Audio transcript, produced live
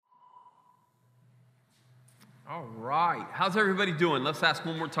All right. How's everybody doing? Let's ask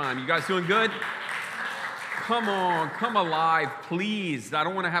one more time. You guys doing good? Come on, come alive, please. I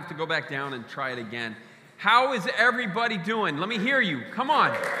don't want to have to go back down and try it again. How is everybody doing? Let me hear you. Come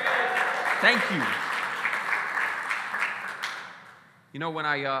on. Thank you. You know, when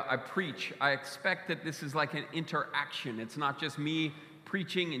I preach, I expect that this is like an interaction. It's not just me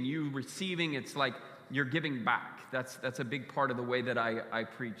preaching and you receiving. It's like you're giving back. That's a big part of the way that I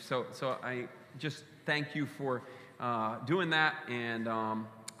preach. So I just thank you for doing that, and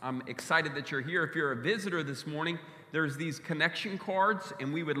I'm excited that you're here. If you're a visitor this morning, there's these connection cards,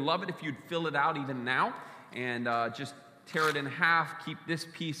 and we would love it if you'd fill it out even now, and just tear it in half, keep this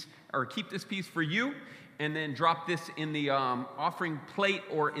piece for you, and then drop this in the offering plate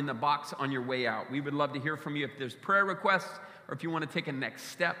or in the box on your way out. We would love to hear from you. If there's prayer requests or if you want to take a next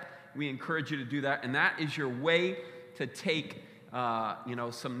step, we encourage you to do that, and that is your way to take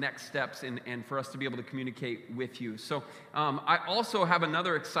some next steps and for us to be able to communicate with you. So I also have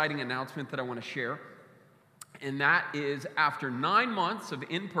another exciting announcement that I want to share, and that is after 9 months of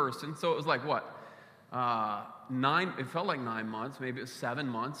in-person, so it was like what? It felt like 9 months, maybe it was 7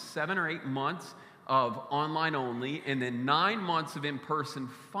 months, 7 or 8 months of online only, and then 9 months of in-person.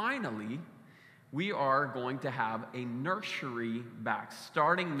 Finally, we are going to have a nursery back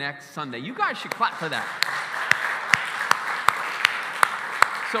starting next Sunday. You guys should clap for that.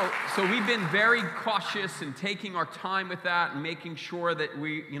 So we've been very cautious in taking our time with that and making sure that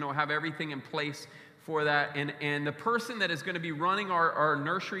we, have everything in place for that. And the person that is going to be running our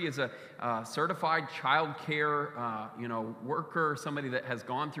nursery is a certified child care, worker, somebody that has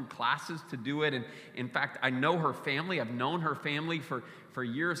gone through classes to do it. And in fact, I know her family. I've known her family for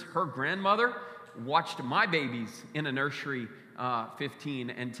years. Her grandmother watched my babies in a nursery 15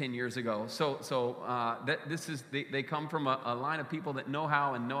 and 10 years ago. They come from a line of people that know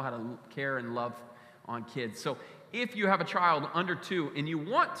how to care and love on kids. So if you have a child under 2 and you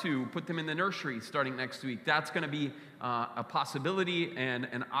want to put them in the nursery starting next week, that's going to be a possibility and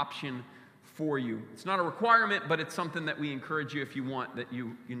an option for you. It's not a requirement, but it's something that we encourage you if you want, that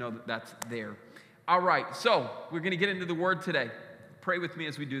you know that that's there. All right, so we're going to get into the Word today. Pray with me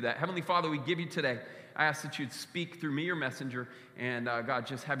as we do that. Heavenly Father, we give you today. I ask that you'd speak through me, your messenger, and God,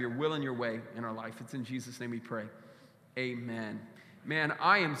 just have your will and your way in our life. It's in Jesus' name we pray. Amen. Man,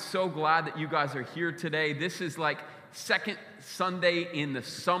 I am so glad that you guys are here today. This is like second Sunday in the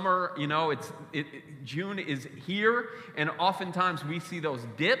summer. June is here, and oftentimes we see those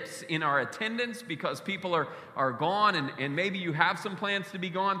dips in our attendance because people are gone, and maybe you have some plans to be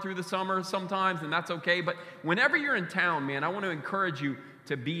gone through the summer sometimes, and that's okay. But whenever you're in town, man, I want to encourage you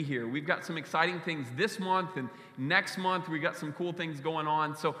to be here. We've got some exciting things this month, and next month we got some cool things going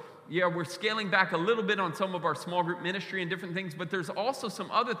on. So yeah, we're scaling back a little bit on some of our small group ministry and different things, but there's also some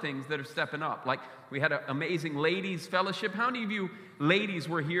other things that are stepping up. Like we had an amazing ladies fellowship. How many of you ladies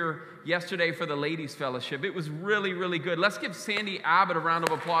were here yesterday for the ladies fellowship? It was really, really good. Let's give Sandy Abbott a round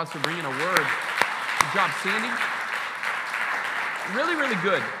of applause for bringing a word. Good job, Sandy. Really, really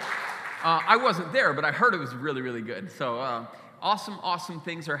good. I wasn't there, but I heard it was really, really good. So awesome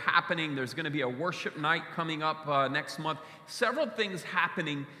things are happening. There's going to be a worship night coming up next month. Several things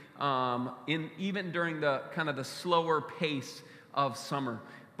happening even during the kind of the slower pace of summer.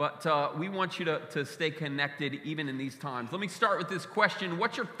 But we want you to stay connected even in these times. Let me start with this question.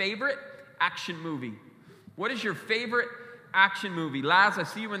 What's your favorite action movie? What is your favorite action movie? Laz, I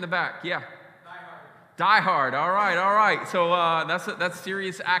see you in the back. Yeah. Die Hard. All right. So that's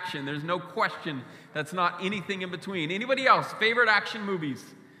serious action. There's no question. That's not anything in between. Anybody else? Favorite action movies?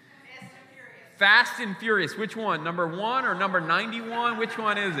 Fast and Furious. Which one? Number 1 or number 91? Which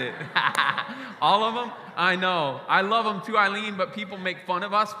one is it? All of them? I know. I love them too, Eileen, but people make fun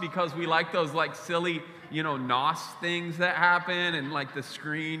of us because we like those like silly, NOS things that happen and like the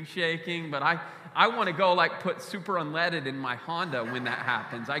screen shaking. But I want to go like put super unleaded in my Honda when that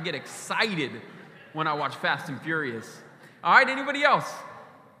happens. I get excited when I watch Fast and Furious. All right, anybody else?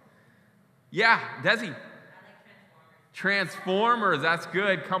 Yeah, Desi. Transformers, that's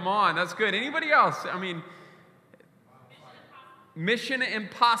good. Come on, that's good. Anybody else? I mean, Mission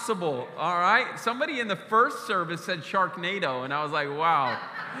Impossible. All right. Somebody in the first service said Sharknado, and I was like, wow,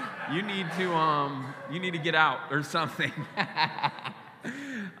 you need to get out or something.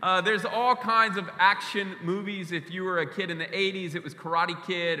 There's all kinds of action movies. If you were a kid in the 80s, it was Karate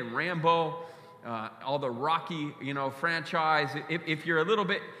Kid and Rambo, all the Rocky, franchise. If you're a little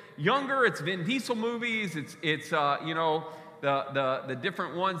bit younger, it's Vin Diesel movies. It's the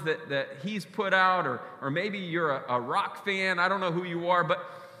different ones that he's put out, or maybe you're a rock fan. I don't know who you are, but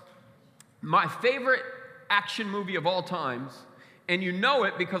my favorite action movie of all times And you know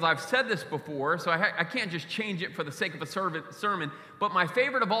it because I've said this before, so I can't just change it for the sake of a sermon. But my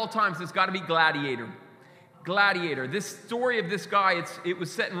favorite of all times has got to be Gladiator. Gladiator. This story of this guy, it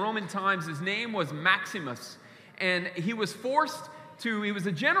was set in Roman times. His name was Maximus. And he was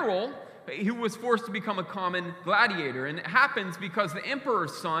a general who was forced to become a common gladiator. And it happens because the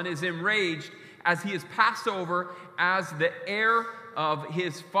emperor's son is enraged as he is passed over as the heir of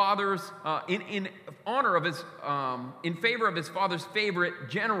his father's, in favor of his father's favorite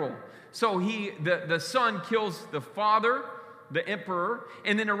general. So the son kills the father, the emperor,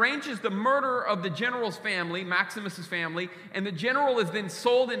 and then arranges the murder of the general's family, Maximus's family, and the general is then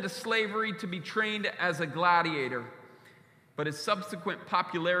sold into slavery to be trained as a gladiator. But his subsequent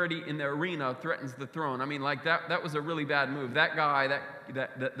popularity in the arena threatens the throne. I mean, like that was a really bad move. That guy,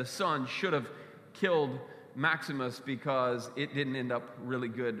 the son, should have killed Maximus because it didn't end up really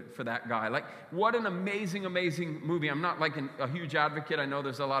good for that guy. Like, what an amazing, amazing movie. I'm not like a huge advocate. I know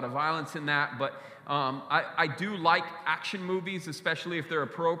there's a lot of violence in that, but I do like action movies, especially if they're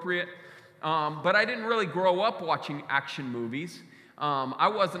appropriate. But I didn't really grow up watching action movies. I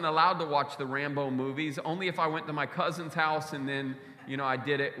wasn't allowed to watch the Rambo movies, only if I went to my cousin's house, and then, I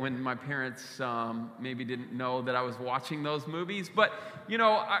did it when my parents maybe didn't know that I was watching those movies. But,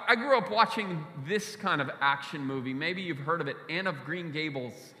 I grew up watching this kind of action movie. Maybe you've heard of it, Anne of Green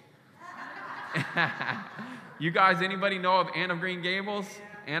Gables. You guys, anybody know of Anne of Green Gables?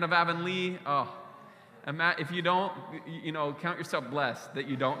 Anne of Avonlea? Oh, if you don't, count yourself blessed that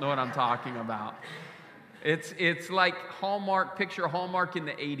you don't know what I'm talking about. It's like Hallmark, picture Hallmark in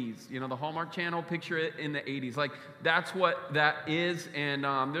the 80s. The Hallmark Channel, picture it in the 80s. Like, that's what that is. And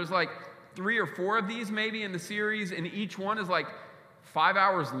there's like 3 or 4 of these maybe in the series, and each one is like 5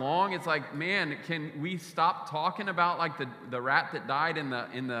 hours long. It's like, man, can we stop talking about like the rat that died in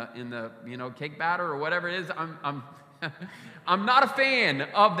the cake batter or whatever it is? I'm not a fan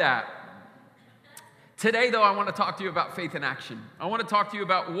of that. Today, though, I want to talk to you about faith in action. I want to talk to you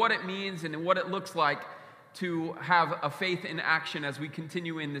about what it means and what it looks like to have a faith in action as we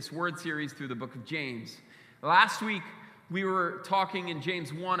continue in this word series through the book of James. Last week, we were talking in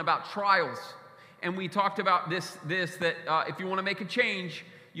James 1 about trials, and we talked about this that if you want to make a change,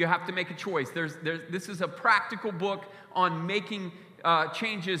 you have to make a choice. This is a practical book on making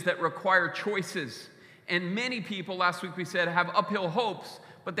changes that require choices. And many people, last week we said, have uphill hopes,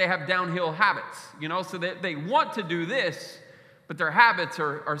 but they have downhill habits, so that they want to do this, but their habits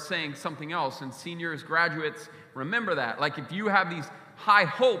are saying something else. And seniors, graduates, remember that. Like, if you have these high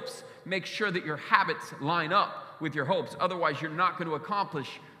hopes, make sure that your habits line up with your hopes. Otherwise, you're not going to accomplish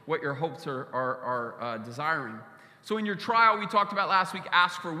what your hopes are desiring. So in your trial, we talked about last week,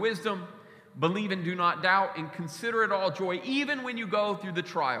 ask for wisdom, believe and do not doubt, and consider it all joy, even when you go through the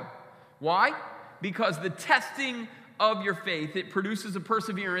trial. Why? Because the testing of your faith, it produces a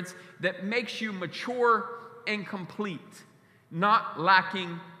perseverance that makes you mature and complete, not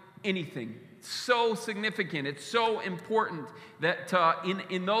lacking anything. So significant. It's so important that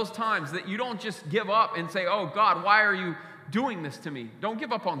in those times that you don't just give up and say, oh, God, why are you doing this to me? Don't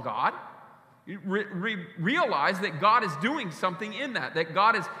give up on God. Realize that God is doing something in that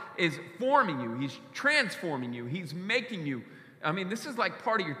God is forming you. He's transforming you. He's making you. I mean, this is like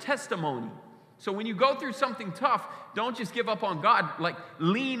part of your testimony. So when you go through something tough, don't just give up on God. Like,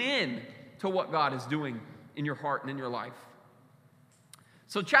 lean in to what God is doing in your heart and in your life.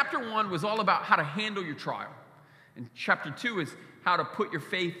 So chapter 1 was all about how to handle your trial. And chapter 2 is how to put your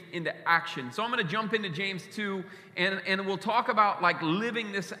faith into action. So I'm going to jump into James 2, and we'll talk about like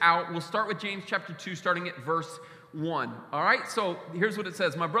living this out. We'll start with James chapter 2, starting at verse 1. All right, so here's what it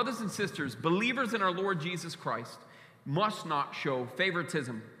says. My brothers and sisters, believers in our Lord Jesus Christ, must not show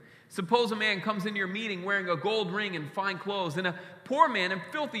favoritism. Suppose a man comes into your meeting wearing a gold ring and fine clothes, and a poor man in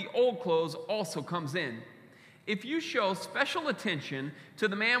filthy old clothes also comes in. If you show special attention to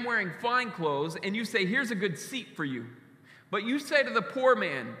the man wearing fine clothes, and you say, here's a good seat for you, but you say to the poor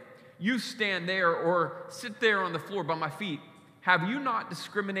man, you stand there or sit there on the floor by my feet, have you not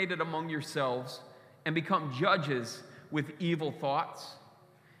discriminated among yourselves and become judges with evil thoughts?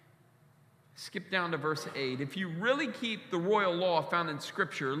 Skip down to verse 8. If you really keep the royal law found in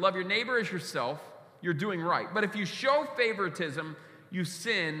Scripture, love your neighbor as yourself, you're doing right. But if you show favoritism, you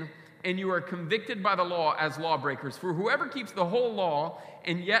sin, and you are convicted by the law as lawbreakers. For whoever keeps the whole law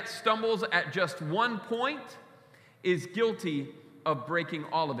and yet stumbles at just one point is guilty of breaking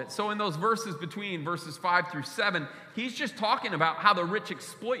all of it. So in those verses between verses 5 through 7, he's just talking about how the rich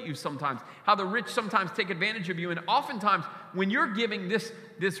exploit you sometimes, how the rich sometimes take advantage of you. And oftentimes, when you're giving this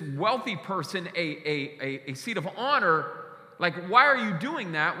wealthy person a seat of honor, like, why are you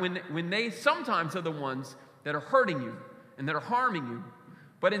doing that when they sometimes are the ones that are hurting you? and that are harming you.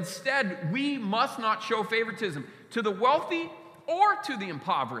 But instead, we must not show favoritism to the wealthy or to the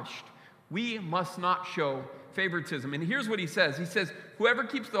impoverished. We must not show favoritism. And here's what he says. He says, whoever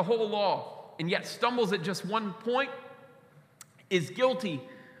keeps the whole law and yet stumbles at just one point is guilty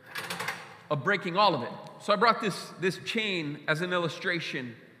of breaking all of it. So I brought this chain as an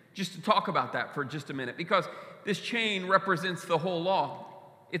illustration just to talk about that for just a minute, because this chain represents the whole law.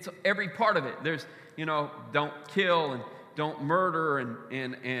 It's every part of it. There's, don't kill and don't murder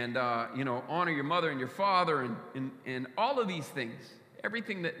and honor your mother and your father and all of these things.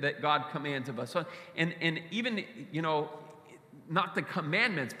 Everything that God commands of us. So, and even, not the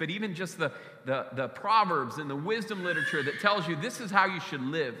commandments, but even just the Proverbs and the wisdom literature that tells you this is how you should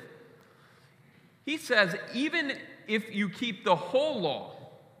live. He says, even if you keep the whole law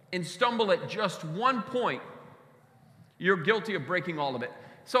and stumble at just one point, you're guilty of breaking all of it.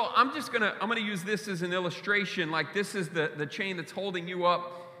 So I'm going to use this as an illustration. Like, this is the chain that's holding you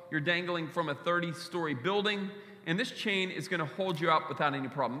up. You're dangling from a 30-story building, and this chain is going to hold you up without any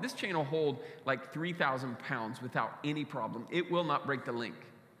problem. This chain will hold like 3,000 pounds without any problem. It will not break the link.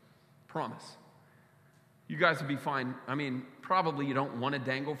 Promise. You guys will be fine. I mean, probably you don't want to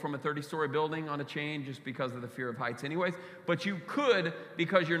dangle from a 30-story building on a chain just because of the fear of heights anyways, but you could,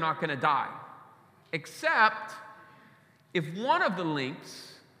 because you're not going to die. Except if one of the links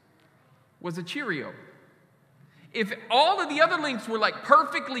was a Cheerio. If all of the other links were like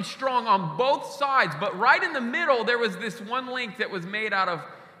perfectly strong on both sides, but right in the middle there was this one link that was made out of,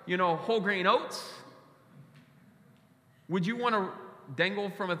 whole grain oats, would you want to dangle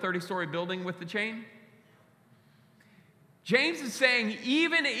from a 30-story building with the chain? James is saying,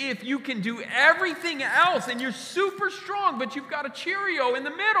 even if you can do everything else and you're super strong, but you've got a Cheerio in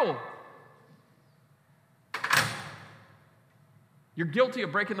the middle, you're guilty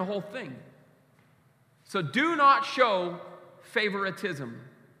of breaking the whole thing. So do not show favoritism.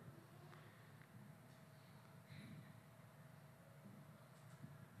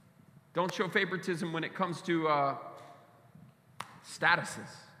 Don't show favoritism when it comes to statuses.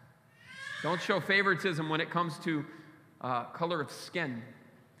 Don't show favoritism when it comes to color of skin.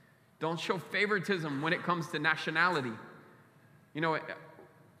 Don't show favoritism when it comes to nationality.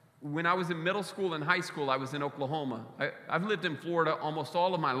 When I was in middle school and high school, I was in Oklahoma. I've lived in Florida almost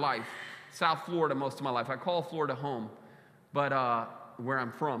all of my life. South Florida most of my life. I call Florida home, but where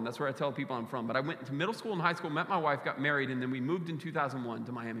I'm from. That's where I tell people I'm from. But I went to middle school and high school, met my wife, got married, and then we moved in 2001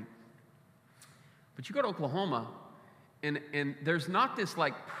 to Miami. But you go to Oklahoma, and there's not this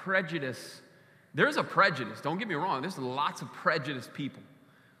like prejudice. There's a prejudice, don't get me wrong. There's lots of prejudiced people.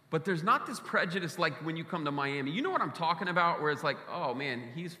 But there's not this prejudice like when you come to Miami. You know what I'm talking about? Where it's like, oh man,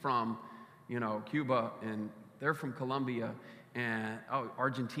 he's from, Cuba, and they're from Colombia, and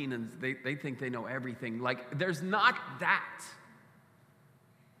Argentinians, they think they know everything. Like, there's not that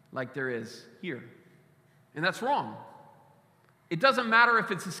like there is here. And that's wrong. It doesn't matter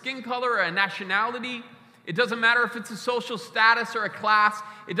if it's a skin color or a nationality. It doesn't matter if it's a social status or a class.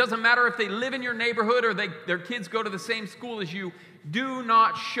 It doesn't matter if they live in your neighborhood or their kids go to the same school as you. Do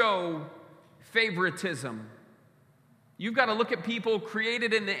not show favoritism. You've got to look at people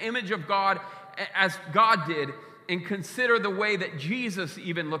created in the image of God as God did, and consider the way that Jesus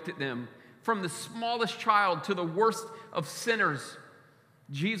even looked at them. From the smallest child to the worst of sinners,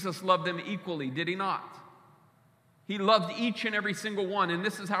 Jesus loved them equally, did he not? He loved each and every single one, and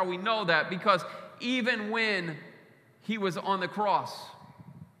this is how we know that, because even when he was on the cross,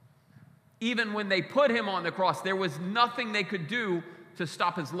 even when they put him on the cross, there was nothing they could do to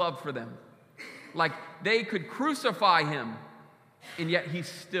stop his love for them. Like, they could crucify him, and yet he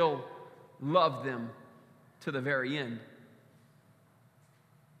still loved them to the very end.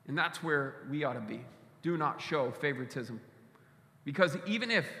 And that's where we ought to be. Do not show favoritism. Because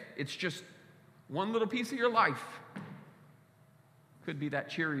even if it's just one little piece of your life, could be that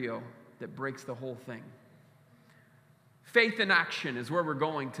Cheerio that breaks the whole thing. Faith in action is where we're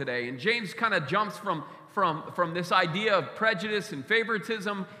going today. And James kind of jumps from this idea of prejudice and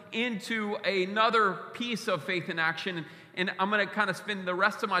favoritism into another piece of faith in action. And I'm going to kind of spend the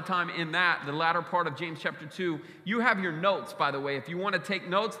rest of my time in that, the latter part of James chapter 2. You have your notes, by the way. If you want to take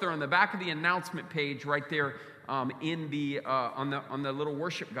notes, they're on the back of the announcement page right there on the little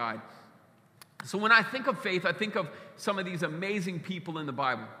worship guide. So when I think of faith, I think of some of these amazing people in the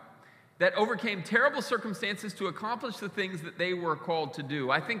Bible that overcame terrible circumstances to accomplish the things that they were called to do.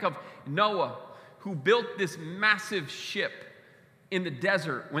 I think of Noah, who built this massive ship in the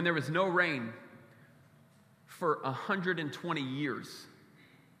desert when there was no rain for 120 years.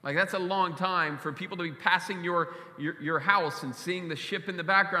 Like, that's a long time for people to be passing your house and seeing the ship in the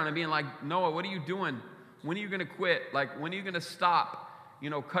background and being like, Noah, what are you doing? When are you going to quit? Like, when are you going to stop,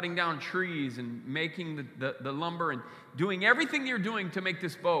 cutting down trees and making the lumber and doing everything you're doing to make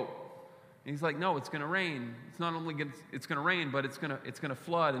this boat? And he's like, no, it's going to rain. It's not only going to rain, but it's going to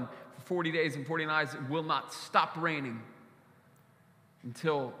flood. And for 40 days and 40 nights, it will not stop raining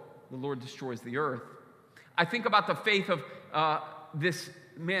until the Lord destroys the earth. I think about the faith of this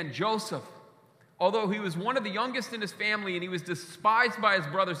man, Joseph. Although he was one of the youngest in his family and he was despised by his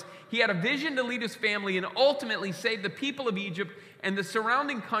brothers, he had a vision to lead his family and ultimately save the people of Egypt and the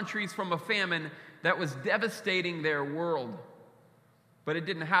surrounding countries from a famine that was devastating their world. But it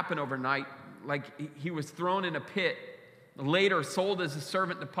didn't happen overnight. Like, he was thrown in a pit, later sold as a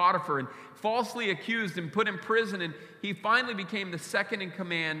servant to Potiphar, and falsely accused and put in prison, and he finally became the second in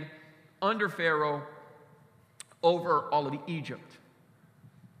command under Pharaoh over all of Egypt.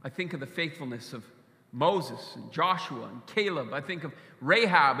 I think of the faithfulness of Moses and Joshua and Caleb. I think of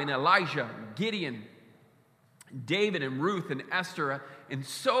Rahab and Elijah, and Gideon, David and Ruth and Esther, and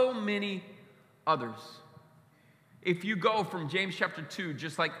so many others. If you go from James chapter 2,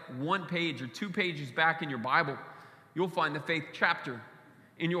 just like one page or 2 pages back in your Bible, you'll find the faith chapter.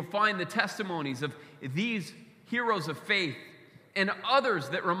 And you'll find the testimonies of these heroes of faith and others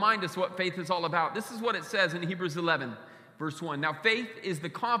that remind us what faith is all about. This is what it says in Hebrews 11, verse 1. Now, faith is the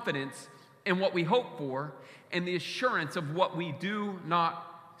confidence in what we hope for and the assurance of what we do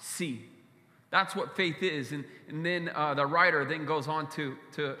not see. That's what faith is. And then the writer then goes on to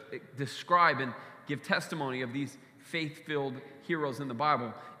describe and give testimony of these faith-filled heroes in the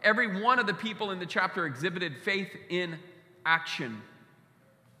Bible. Every one of the people in the chapter exhibited faith in action,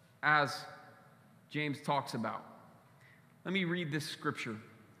 as James talks about. Let me read this scripture.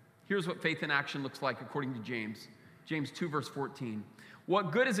 Here's what faith in action looks like according to James. James 2, verse 14.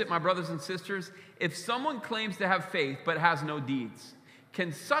 What good is it, my brothers and sisters, if someone claims to have faith but has no deeds?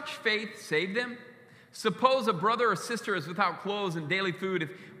 Can such faith save them? Suppose a brother or sister is without clothes and daily food. If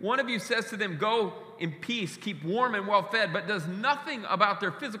one of you says to them, go in peace, keep warm and well fed, but does nothing about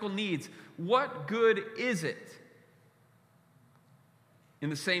their physical needs, what good is it? In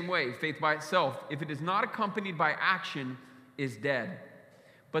the same way, faith by itself, if it is not accompanied by action, is dead.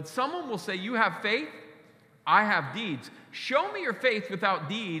 But someone will say, you have faith, I have deeds. Show me your faith without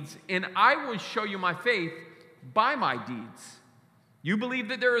deeds, and I will show you my faith by my deeds. You believe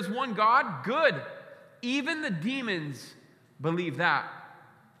that there is one God? Good. Even the demons believe that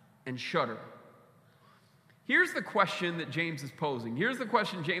and shudder. Here's the question that James is posing. Here's the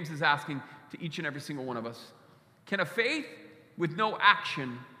question James is asking to each and every single one of us. Can a faith with no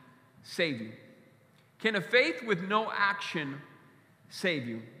action save you? Can a faith with no action save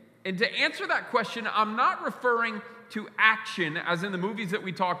you? And to answer that question, I'm not referring to action as in the movies that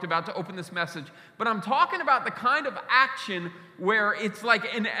we talked about to open this message, but I'm talking about the kind of action where it's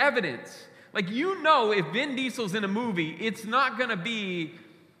like an evidence. Like, if Vin Diesel's in a movie, it's not going to be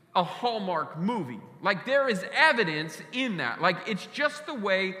a Hallmark movie. Like, there is evidence in that. Like, it's just the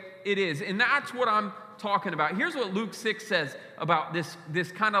way it is. And that's what I'm talking about. Here's what Luke 6 says about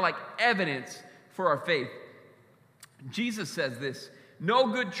this kind of like evidence for our faith. Jesus says this,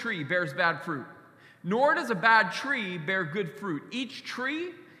 no good tree bears bad fruit, nor does a bad tree bear good fruit. Each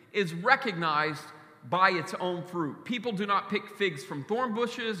tree is recognized by its own fruit. People do not pick figs from thorn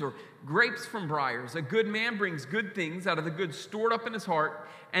bushes or grapes from briars. A good man brings good things out of the good stored up in his heart,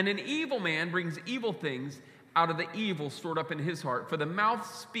 and an evil man brings evil things out of the evil stored up in his heart. For the mouth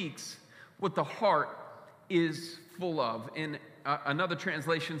speaks what the heart is full of. And another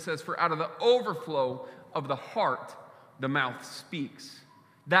translation says, for out of the overflow of the heart, the mouth speaks.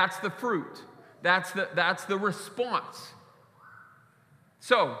 That's the fruit. That's the response.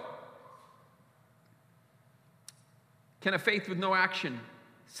 So, can a faith with no action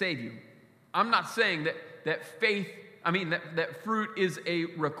save you? I'm not saying that fruit is a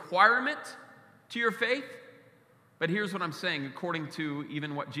requirement to your faith, but here's what I'm saying, according to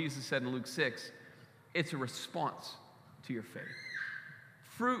even what Jesus said in Luke 6, it's a response to your faith.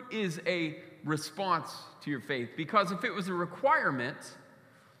 Fruit is a response to your faith, because if it was a requirement,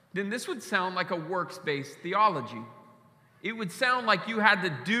 then this would sound like a works-based theology. It would sound like you had to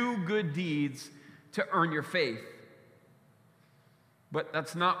do good deeds to earn your faith. But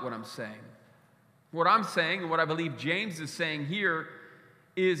that's not what I'm saying. What I'm saying, and what I believe James is saying here,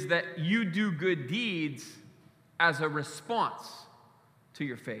 is that you do good deeds as a response to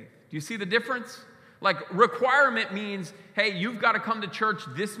your faith. Do you see the difference? Like, requirement means, hey, you've got to come to church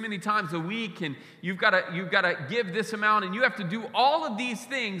this many times a week, and you've got to give this amount, and you have to do all of these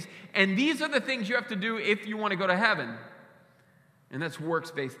things, and these are the things you have to do if you want to go to heaven. And that's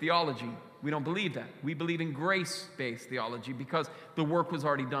works-based theology. We don't believe that. We believe in grace-based theology because the work was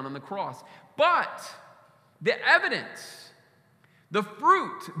already done on the cross. But the evidence, the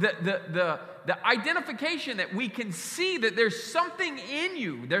fruit, the identification that we can see that there's something in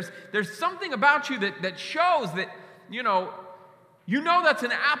you. There's something about you that shows that, you know that's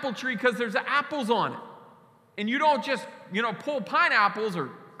an apple tree because there's apples on it. And you don't just, pull pineapples or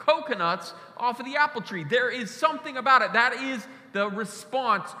coconuts off of the apple tree. There is something about it. That is the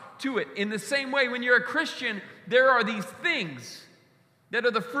response to it. In the same way, when you're a Christian, there are these things that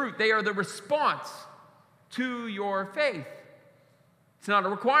are the fruit. They are the response to your faith. It's not a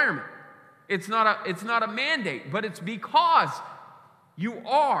requirement. It's not a mandate, but it's because you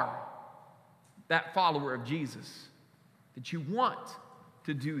are that follower of Jesus that you want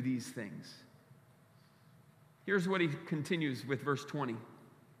to do these things. Here's what he continues with verse 20.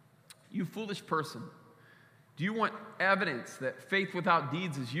 You foolish person, do you want evidence that faith without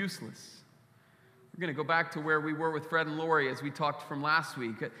deeds is useless? We're going to go back to where we were with Fred and Lori as we talked from last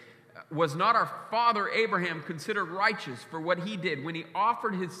week. Was not our father Abraham considered righteous for what he did when he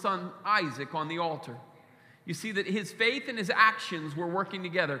offered his son Isaac on the altar? You see that his faith and his actions were working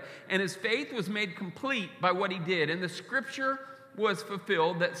together, and his faith was made complete by what he did. And the scripture was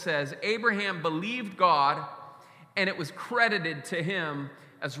fulfilled that says, Abraham believed God, and it was credited to him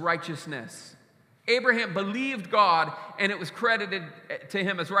as righteousness. Abraham believed God, and it was credited to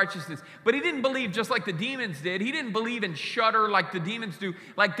him as righteousness. But he didn't believe just like the demons did. He didn't believe and shudder like the demons do.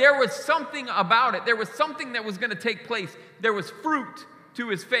 Like there was something about it. There was something that was going to take place. There was fruit to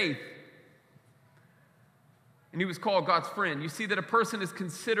his faith. And he was called God's friend. You see that a person is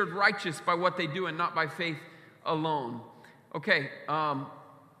considered righteous by what they do and not by faith alone. Okay, I'll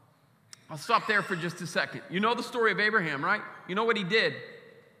stop there for just a second. You know the story of Abraham, right? You know what he did.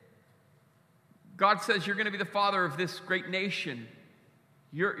 God says, you're going to be the father of this great nation.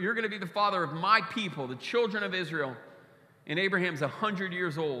 You're going to be the father of my people, the children of Israel. And Abraham's 100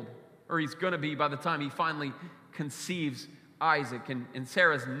 years old, or he's going to be by the time he finally conceives Isaac. And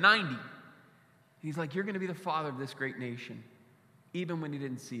Sarah's 90. He's like, you're going to be the father of this great nation, even when he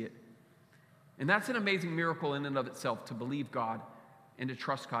didn't see it. And that's an amazing miracle in and of itself, to believe God and to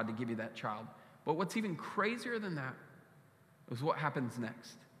trust God to give you that child. But what's even crazier than that is what happens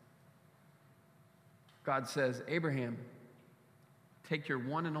next. God says, Abraham, take your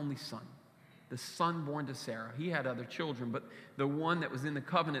one and only son, the son born to Sarah. He had other children, but the one that was in the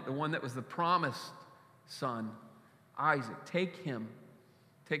covenant, the one that was the promised son, Isaac, take him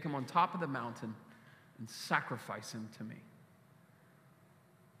on top of the mountain and sacrifice him to me.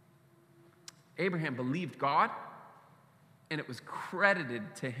 Abraham believed God, and it was credited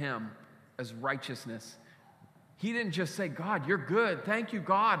to him as righteousness. He didn't just say, God, you're good. Thank you,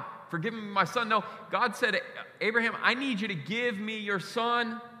 God, for giving me my son. No, God said, Abraham, I need you to give me your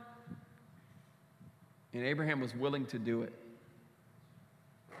son. And Abraham was willing to do it.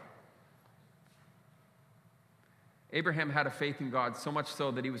 Abraham had a faith in God, so much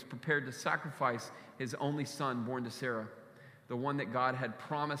so that he was prepared to sacrifice his only son born to Sarah, the one that God had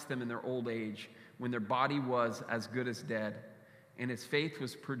promised them in their old age, when their body was as good as dead. And his faith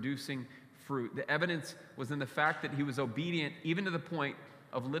was producing fruit. The evidence was in the fact that he was obedient, even to the point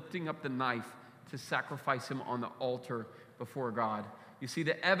of lifting up the knife to sacrifice him on the altar before God. You see,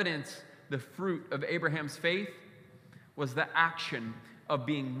 the evidence, the fruit of Abraham's faith, was the action of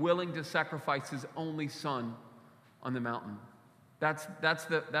being willing to sacrifice his only son on the mountain. That's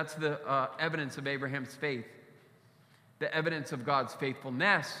the evidence of Abraham's faith. The evidence of God's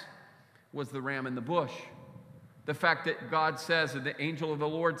faithfulness was the ram in the bush. The fact that God says that the angel of the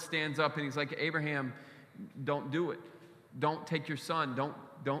Lord stands up and he's like, Abraham, don't do it. Don't take your son.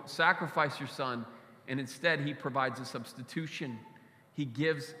 Don't sacrifice your son. And instead, he provides a substitution. He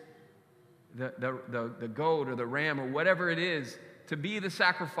gives the goat or the ram or whatever it is to be the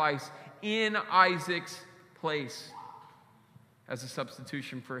sacrifice in Isaac's place as a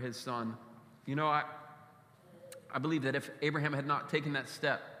substitution for his son. You know, I believe that if Abraham had not taken that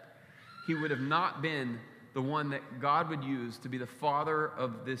step, he would have not been the one that God would use to be the father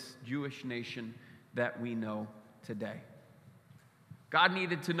of this Jewish nation that we know today. God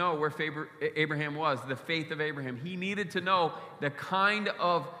needed to know where Abraham was, the faith of Abraham. He needed to know the kind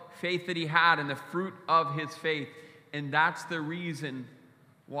of faith that he had and the fruit of his faith. And that's the reason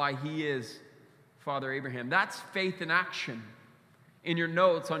why he is Father Abraham. That's faith in action. In your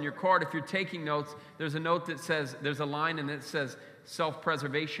notes, on your card, if you're taking notes, there's a note that says, there's a line and it says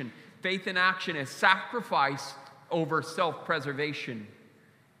self-preservation. Faith in action is sacrifice over self-preservation.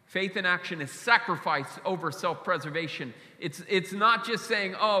 Faith in action is sacrifice over self-preservation. It's not just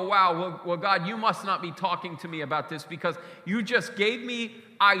saying, oh, wow, well, God, you must not be talking to me about this because you just gave me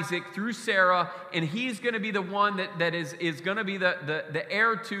Isaac through Sarah, and he's going to be the one that is going to be the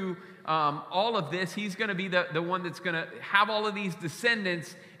heir to all of this. He's going to be the one that's going to have all of these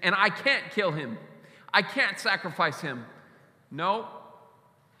descendants, and I can't kill him. I can't sacrifice him. No.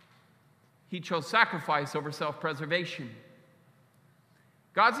 He chose sacrifice over self-preservation.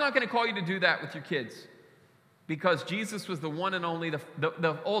 God's not going to call you to do that with your kids, because Jesus was the one and only,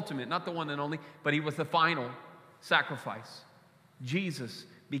 the ultimate, not the one and only, but he was the final sacrifice. Jesus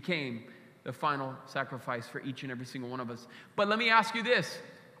became the final sacrifice for each and every single one of us. But let me ask you this.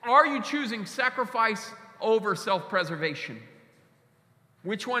 Are you choosing sacrifice over self-preservation?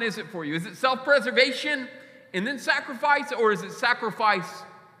 Which one is it for you? Is it self-preservation and then sacrifice, or is it sacrifice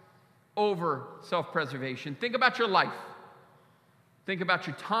over self-preservation? Think about your life. Think about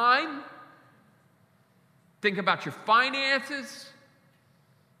your time. Think about your finances.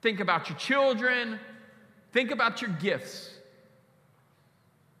 Think about your children. Think about your gifts.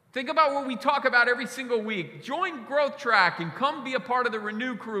 Think about what we talk about every single week. Join Growth Track and come be a part of the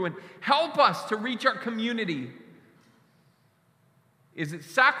Renew crew and help us to reach our community. Is it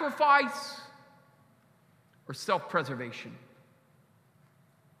sacrifice or self-preservation?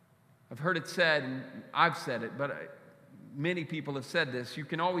 I've heard it said, and I've said it, but many people have said this. You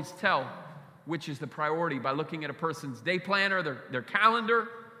can always tell which is the priority by looking at a person's day planner, their calendar,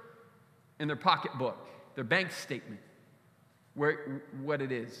 and their pocketbook, their bank statement. What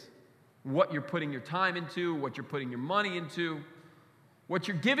it is, what you're putting your time into, what you're putting your money into, what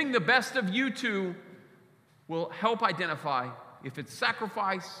you're giving the best of you to will help identify if it's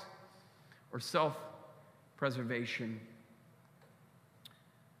sacrifice or self-preservation.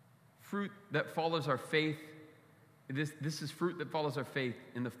 Fruit that follows our faith, this is fruit that follows our faith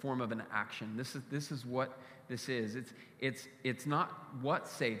in the form of an action. This is what this is. It's not what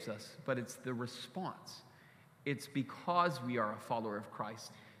saves us, but it's the response. It's because we are a follower of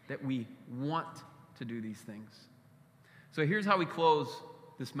Christ that we want to do these things. So here's how we close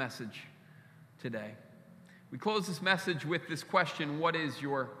this message today. We close this message with this question: what is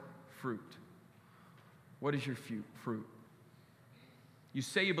your fruit? What is your fruit? You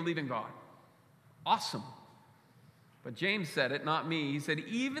say you believe in God. Awesome. But James said it, not me. He said,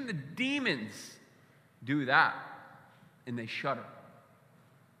 even the demons do that, and they shudder.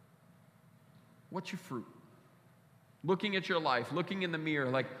 What's your fruit? Looking at your life, looking in the mirror,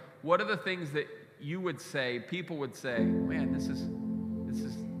 like, what are the things that you would say, people would say, man, this is,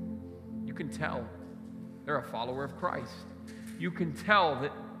 you can tell they're a follower of Christ. You can tell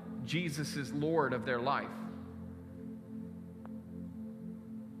that Jesus is Lord of their life.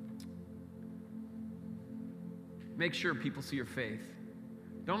 Make sure people see your faith.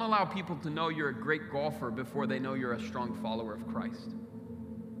 Don't allow people to know you're a great golfer before they know you're a strong follower of Christ.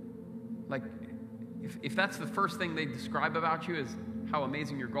 Like, if that's the first thing they describe about you is how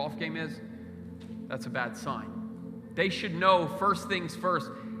amazing your golf game is, that's a bad sign. They should know first things first.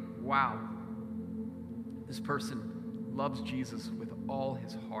 Wow, this person loves Jesus with all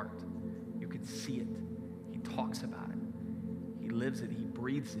his heart. You could see it. He talks about it. He lives it. He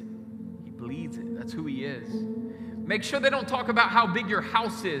breathes it. He bleeds it. That's who he is. Make sure they don't talk about how big your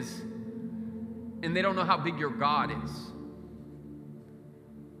house is and they don't know how big your God is.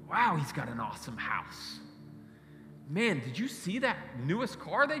 Wow, he's got an awesome house. Man, did you see that newest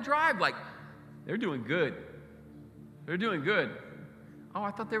car they drive? Like, they're doing good. They're doing good. Oh,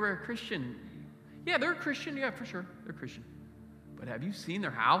 I thought they were a Christian. Yeah, they're a Christian. Yeah, for sure. They're a Christian. But have you seen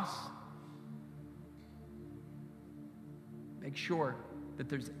their house? Make sure that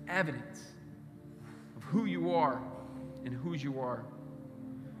there's evidence of who you are and whose you are.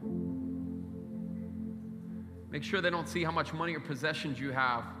 Make sure they don't see how much money or possessions you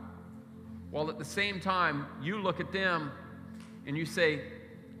have, while at the same time you look at them and you say,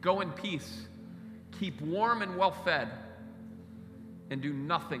 go in peace, keep warm and well fed, and do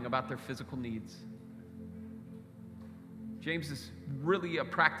nothing about their physical needs. James is really a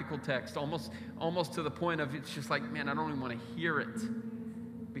practical text, almost to the point of it's just like, man, I don't even want to hear it,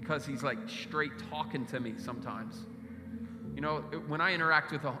 because he's like straight talking to me sometimes. You know, when I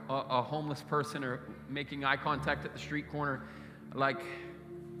interact with a homeless person or making eye contact at the street corner, like,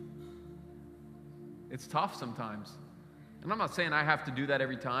 it's tough sometimes. And I'm not saying I have to do that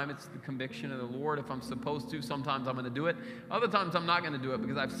every time. It's the conviction of the Lord. If I'm supposed to, sometimes I'm going to do it. Other times I'm not going to do it,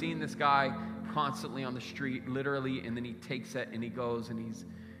 because I've seen this guy constantly on the street, literally, and then he takes it and he goes and he's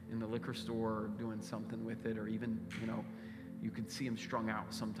in the liquor store doing something with it, or even, you know, you can see him strung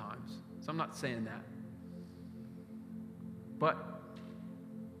out sometimes. So I'm not saying that. But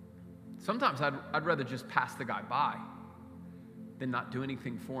sometimes I'd rather just pass the guy by than not do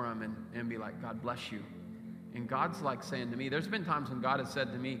anything for him and be like, God bless you. And God's like saying to me, there's been times when God has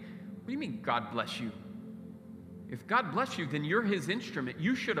said to me, what do you mean God bless you? If God bless you, then you're his instrument.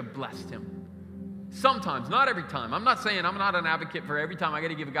 You should have blessed him. Sometimes, not every time. I'm not saying, I'm not an advocate for every time I got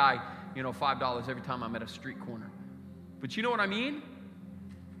to give a guy, $5 every time I'm at a street corner. But you know what I mean?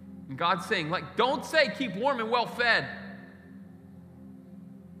 And God's saying, don't say keep warm and well fed.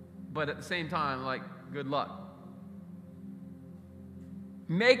 But at the same time, good luck.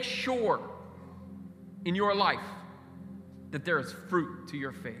 Make sure in your life that there is fruit to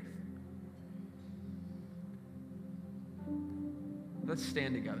your faith. Let's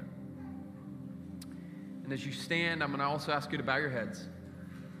stand together. And as you stand, I'm going to also ask you to bow your heads.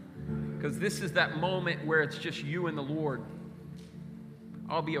 Because this is that moment where it's just you and the Lord.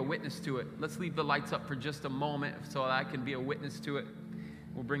 I'll be a witness to it. Let's leave the lights up for just a moment so I can be a witness to it.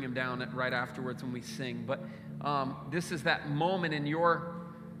 We'll bring him down right afterwards when we sing. But this is that moment in your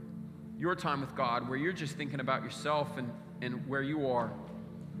time with God where you're just thinking about yourself and where you are.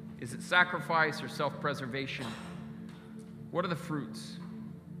 Is it sacrifice or self-preservation? What are the fruits?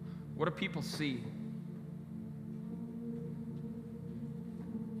 What do people see?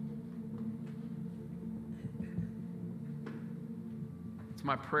 It's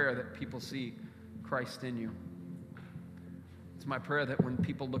my prayer that people see Christ in you. It's my prayer that when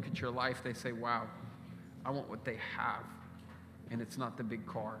people look at your life, they say, wow, I want what they have. And it's not the big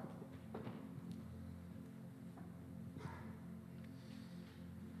car.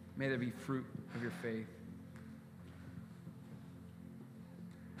 May there be fruit of your faith.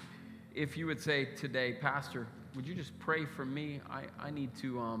 If you would say today, Pastor, would you just pray for me? I need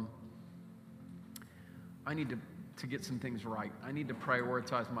to get some things right. I need to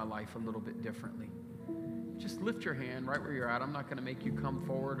prioritize my life a little bit differently. Just lift your hand right where you're at. I'm not going to make you come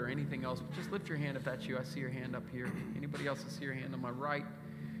forward or anything else, but just lift your hand if that's you. I see your hand up here. Anybody else that see your hand on my right,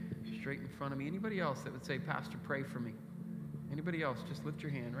 straight in front of me? Anybody else that would say, Pastor, pray for me? Anybody else? Just lift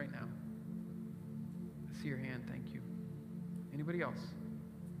your hand right now. I see your hand. Thank you. Anybody else?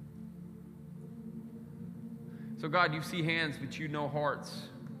 So God, you see hands, but you know hearts.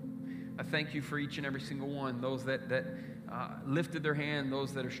 I thank you for each and every single one, those that lifted their hand,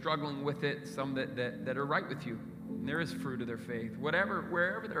 those that are struggling with it, some that are right with you. And there is fruit of their faith,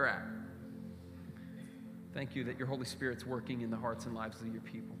 wherever they're at. Thank you that your Holy Spirit's working in the hearts and lives of your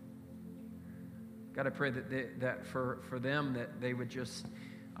people. God, I pray that for them, that they would just,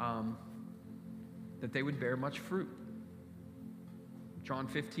 that they would bear much fruit. John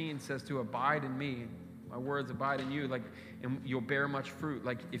 15 says to abide in me. My words abide in you, and you'll bear much fruit.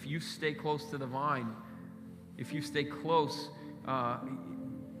 If you stay close to the vine, if you stay close,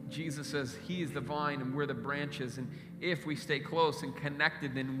 Jesus says he is the vine and we're the branches. And if we stay close and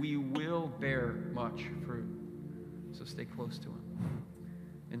connected, then we will bear much fruit. So stay close to him.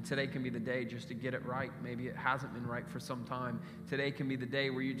 And today can be the day just to get it right. Maybe it hasn't been right for some time. Today can be the day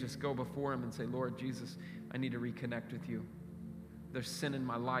where you just go before him and say, Lord Jesus, I need to reconnect with you. There's sin in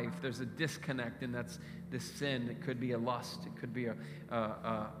my life. There's a disconnect, and that's this sin. It could be a lust. It could be a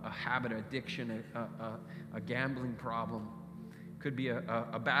habit, addiction, a gambling problem. It could be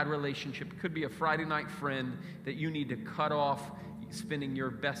a bad relationship. It could be a Friday night friend that you need to cut off spending your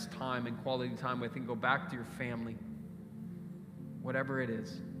best time and quality time with and go back to your family. Whatever it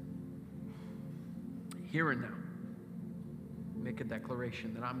is. Here and now, make a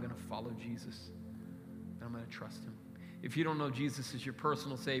declaration that I'm going to follow Jesus, and I'm going to trust him. If you don't know Jesus as your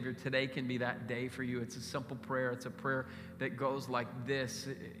personal Savior, today can be that day for you. It's a simple prayer. It's a prayer that goes like this,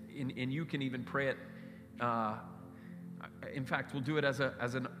 and you can even pray it. In fact, we'll do it as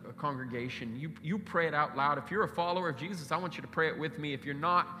a congregation. You pray it out loud. If you're a follower of Jesus, I want you to pray it with me. If you're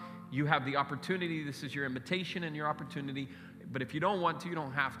not, you have the opportunity. This is your invitation and your opportunity. But if you don't want to, you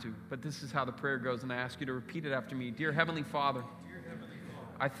don't have to. But this is how the prayer goes, and I ask you to repeat it after me. Dear Heavenly Father,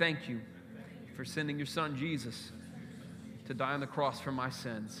 I thank you for sending your Son, Jesus, to die on the cross for my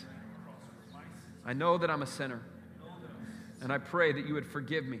sins. I know that I'm a sinner, and I pray that you would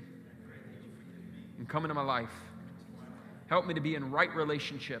forgive me and come into my life. Help me to be in right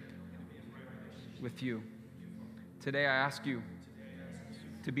relationship with you. Today I ask you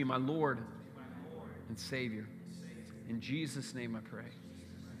to be my Lord and Savior. In Jesus' name I pray.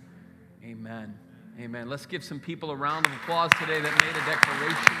 Amen. Amen. Let's give some people a round of applause today that made a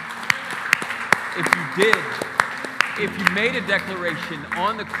declaration. If you made a declaration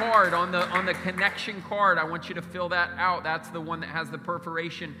on the card, on the connection card, I want you to fill that out. That's the one that has the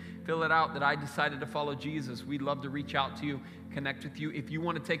perforation. Fill it out that I decided to follow Jesus. We'd love to reach out to you, connect with you. If you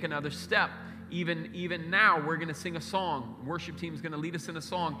want to take another step, even now, we're going to sing a song. Worship team is going to lead us in a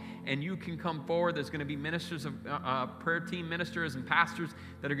song, and you can come forward. There's going to be ministers of prayer team ministers and pastors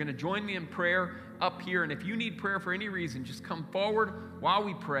that are going to join me in prayer up here. And if you need prayer for any reason, just come forward while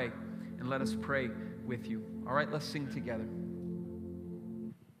we pray, and let us pray with you. All right, let's sing together.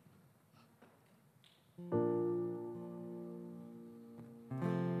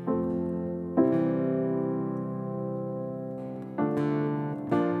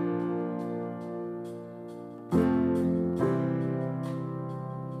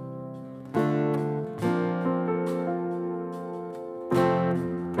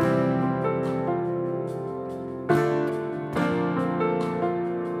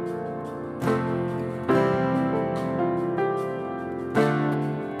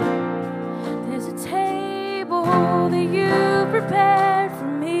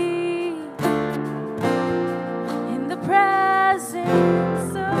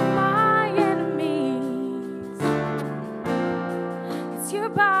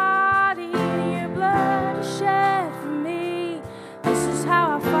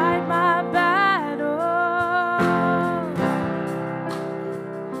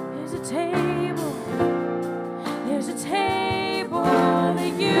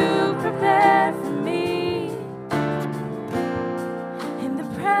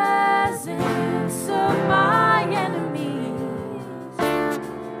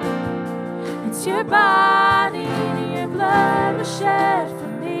 Your body and your blood was shed for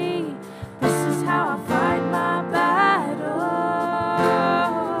me. This is how I fight my battles.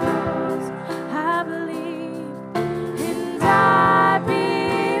 I believe, and I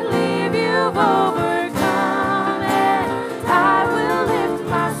believe you've overcome it. I will lift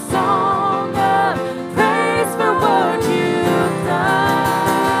my song of praise for what you've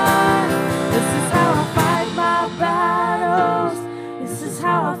done. This is how I fight my battles. This is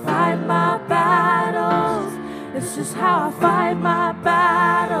how I fight my battles. This is how I fight my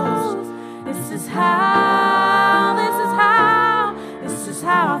battles. This is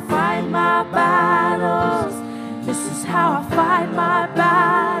how I fight my battles. This is how I fight my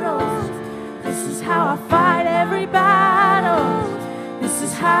battles. This is how I fight every battle. This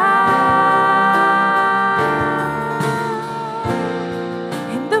is how.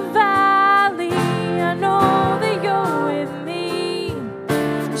 In the valley, I know that you're with me.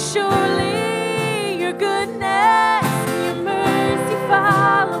 Surely your goodness and your mercy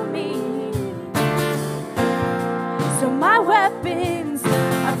follow me. So my weapons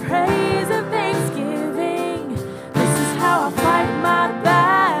are praise and thanksgiving. This is how I fight my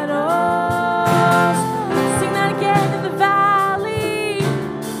battles. Sing that again.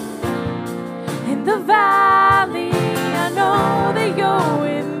 In the valley, I know that you're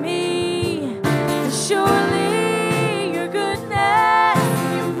with me. And surely your goodness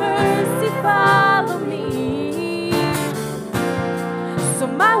and your mercy follow me. So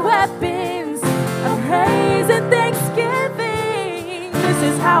my weapons are praise and thanksgiving. This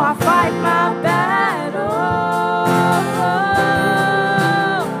is how I fight my battle.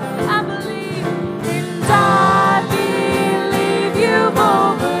 I believe, and I believe you've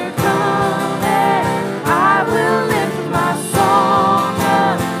overcome it. I will lift my song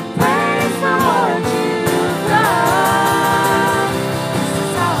of praise for what you've done. This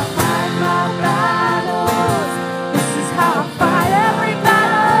is how I fight my battles. This is how I fight every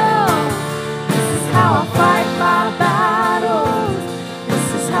battle. This is how I fight my battles. This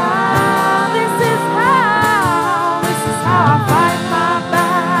is how I fight my battles.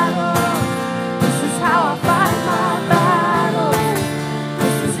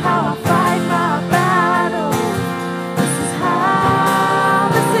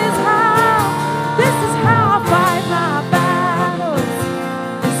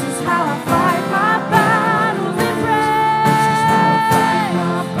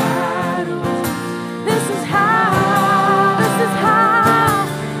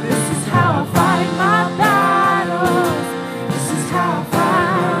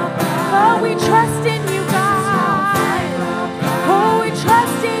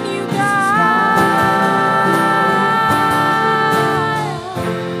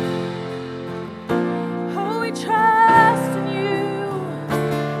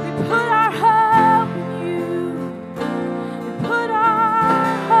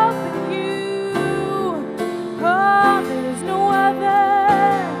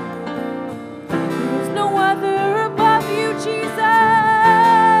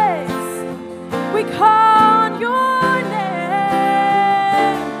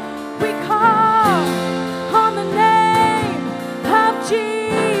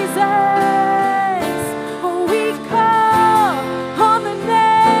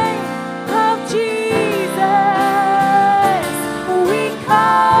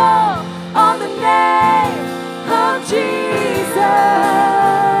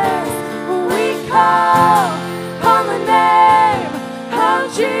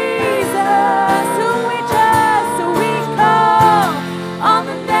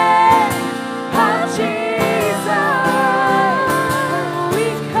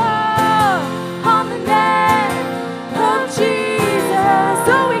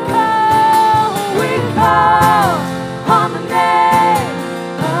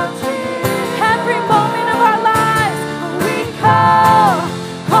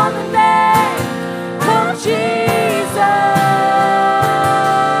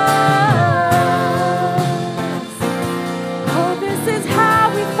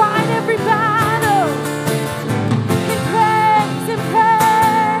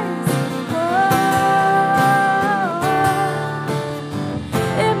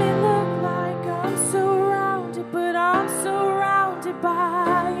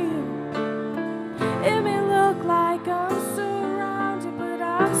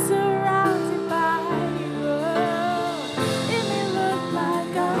 I'm surrounded by you. It may look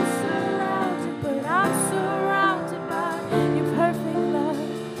like I'm surrounded, but I'm surrounded by your perfect love.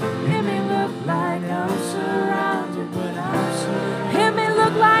 It may look like I'm surrounded, but I'm surrounded. It may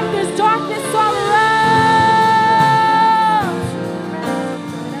look like there's darkness all around,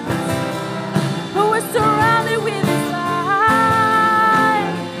 but we're surrounded with His light.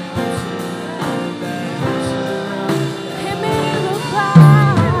 It may look like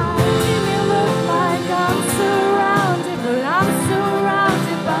I'm surrounded, but I'm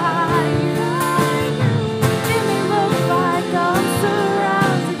surrounded by you. It may look like I'm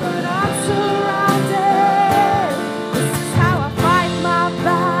surrounded, but I'm surrounded. This is how I fight my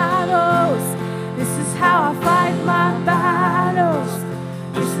battles. This is how I fight my battles.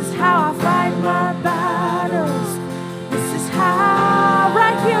 This is how I fight my battles. This is how,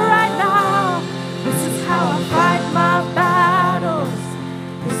 right here, right now. This is how I fight my battles.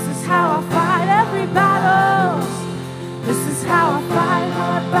 This is how I fight every battle. This is how I fight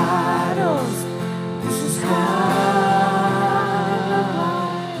my battles. This is how.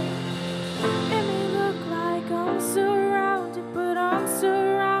 It may look like I'm surrounded, but I'm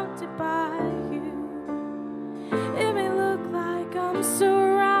surrounded by you. It may look like I'm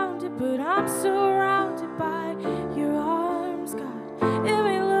surrounded, but I'm surrounded by your arms, God. It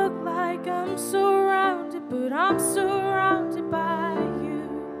may look like I'm surrounded, but I'm surrounded by you.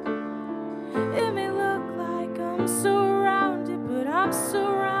 It may look like I'm surrounded, but I'm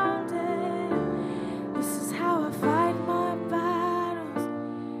surrounded. This is how I fight my battles.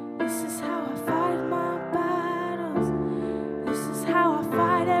 This is how I fight my battles. This is how I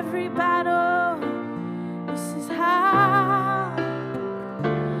fight every battle. This is how.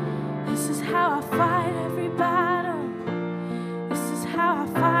 This is how I fight every battle. This is how I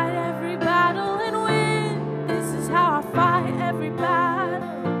fight every battle and win. This is how I fight every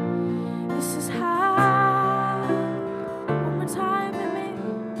battle. This is how. One more time,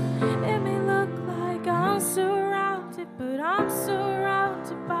 it may look like I'm surrounded, but I'm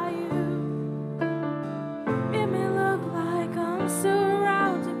surrounded by you. It may look like I'm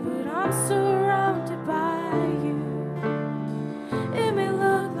surrounded, but I'm surrounded by you. It may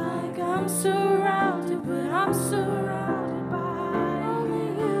look like I'm surrounded, but I'm surrounded by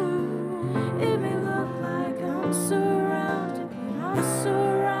you. It may look like I'm surrounded, but I'm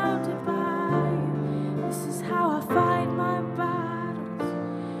surrounded by you. This is how I fight my battles.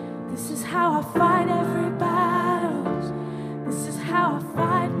 This is how I fight every battle. This is how I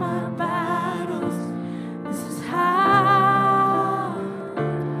fight my battles. This is how.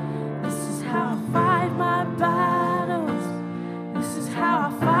 This is how I fight my battles. This is how I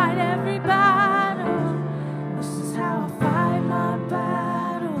fight every battle. This is how I fight my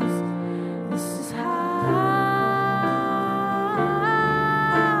battles. This is how.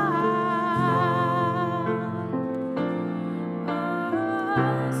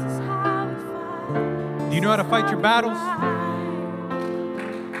 This is how we fight. Do you know how to fight your battles?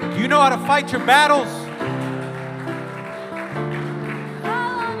 Do you know how to fight your battles?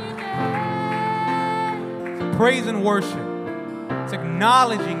 Praise and worship. It's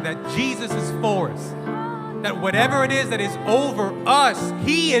acknowledging that Jesus is for us. That whatever it is that is over us,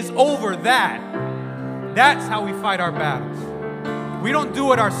 He is over that. That's how we fight our battles. We don't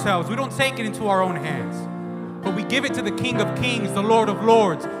do it ourselves. We don't take it into our own hands. But we give it to the King of Kings, the Lord of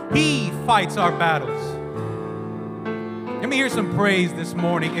Lords. He fights our battles. Let me hear some praise this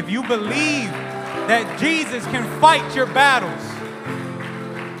morning. If you believe that Jesus can fight your battles,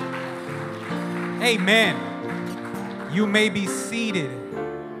 amen. You may be seated.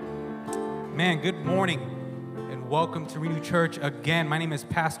 Man, good morning and welcome to Renew Church again. My name is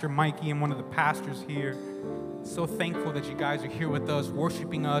Pastor Mikey. I'm one of the pastors here. So thankful that you guys are here with us,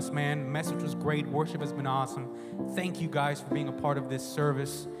 worshiping us, man. The message was great. Worship has been awesome. Thank you guys for being a part of this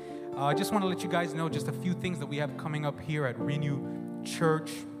service. I just want to let you guys know just a few things that we have coming up here at Renew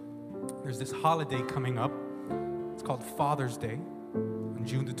Church. There's this holiday coming up. It's called Father's Day on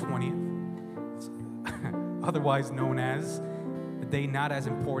June the 20th. It's otherwise known as the day not as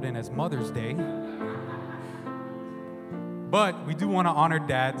important as Mother's Day. But we do want to honor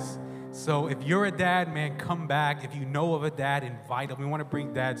dads. So if you're a dad, man, come back. If you know of a dad, invite them. We want to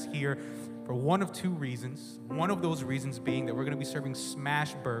bring dads here for one of two reasons. One of those reasons being that we're going to be serving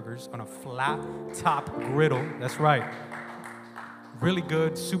smash burgers on a flat top griddle. That's right. Really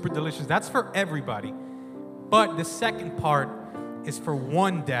good, super delicious. That's for everybody. But the second part is for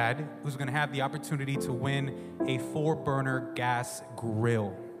one dad who's going to have the opportunity to win a 4-burner gas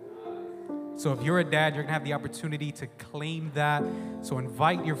grill. So if you're a dad, you're going to have the opportunity to claim that. So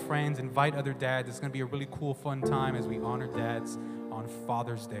invite your friends, invite other dads. It's going to be a really cool, fun time as we honor dads on on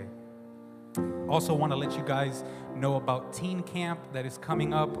Father's Day. Also want to let you guys know about Teen Camp that is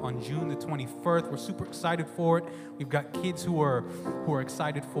coming up on June the 21st. We're super excited for it. We've got kids who are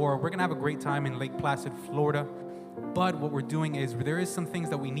excited for it. We're going to have a great time in Lake Placid, Florida. But what we're doing is there is some things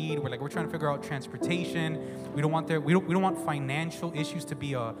that we need. We're trying to figure out transportation. We don't want financial issues to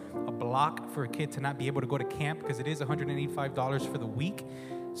be a block for a kid to not be able to go to camp, because it is $185 for the week.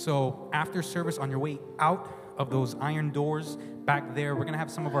 So after service, on your way out of those iron doors back there, we're going to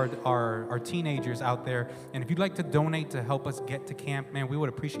have some of our teenagers out there. And if you'd like to donate to help us get to camp, man, we would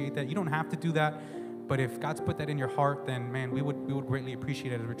appreciate that. You don't have to do that, but if God's put that in your heart, then, man, we would greatly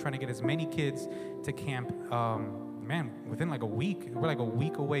appreciate it. We're trying to get as many kids to camp, within like a week. We're like a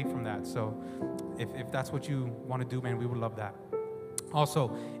week away from that. So if that's what you want to do, man, we would love that.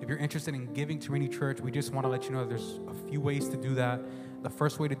 Also, if you're interested in giving to Renew Church, we just want to let you know there's a few ways to do that. The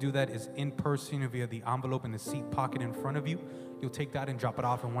first way to do that is in person via the envelope in the seat pocket in front of you. You'll take that and drop it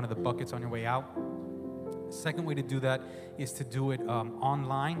off in one of the buckets on your way out. The second way to do that is to do it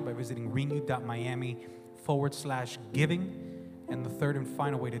online by visiting renew.miami/giving. And the third and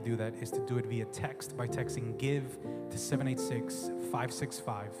final way to do that is to do it via text by texting GIVE to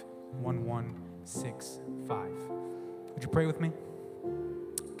 786-565-1165. Would you pray with me?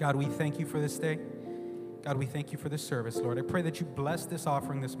 God, we thank you for this day. God, we thank you for this service, Lord. I pray that you bless this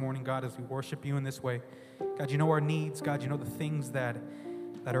offering this morning, God, as we worship you in this way. God, you know our needs. God, you know the things that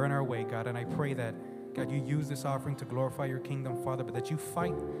are in our way, God. And I pray that, God, you use this offering to glorify your kingdom, Father, but that you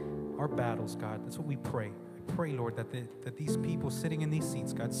fight our battles, God. That's what we pray. I pray, Lord, that these people sitting in these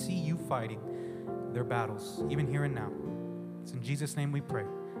seats, God, see you fighting their battles, even here and now. It's in Jesus' name we pray.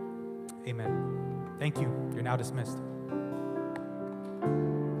 Amen. Thank you. You're now dismissed.